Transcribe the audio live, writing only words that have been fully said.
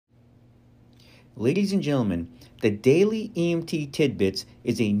Ladies and gentlemen, the Daily EMT Tidbits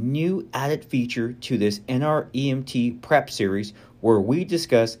is a new added feature to this NR EMT Prep series where we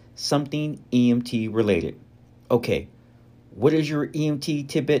discuss something EMT related. Okay, what is your EMT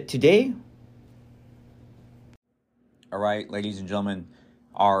tidbit today? All right, ladies and gentlemen,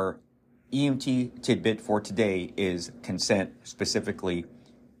 our EMT tidbit for today is consent, specifically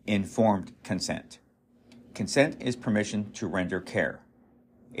informed consent. Consent is permission to render care.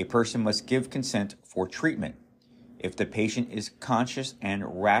 A person must give consent for treatment. If the patient is conscious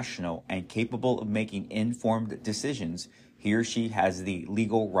and rational and capable of making informed decisions, he or she has the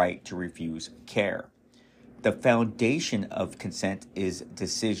legal right to refuse care. The foundation of consent is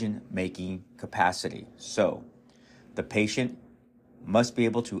decision-making capacity. So, the patient must be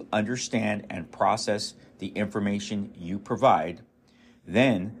able to understand and process the information you provide.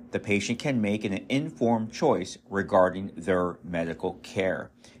 Then the patient can make an informed choice regarding their medical care.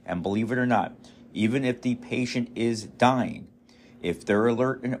 And believe it or not, even if the patient is dying, if they're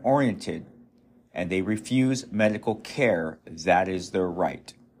alert and oriented and they refuse medical care, that is their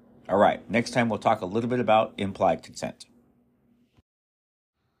right. All right, next time we'll talk a little bit about implied consent.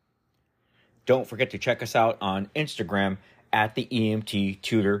 Don't forget to check us out on Instagram at the EMT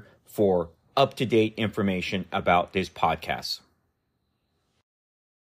Tutor for up-to-date information about this podcast.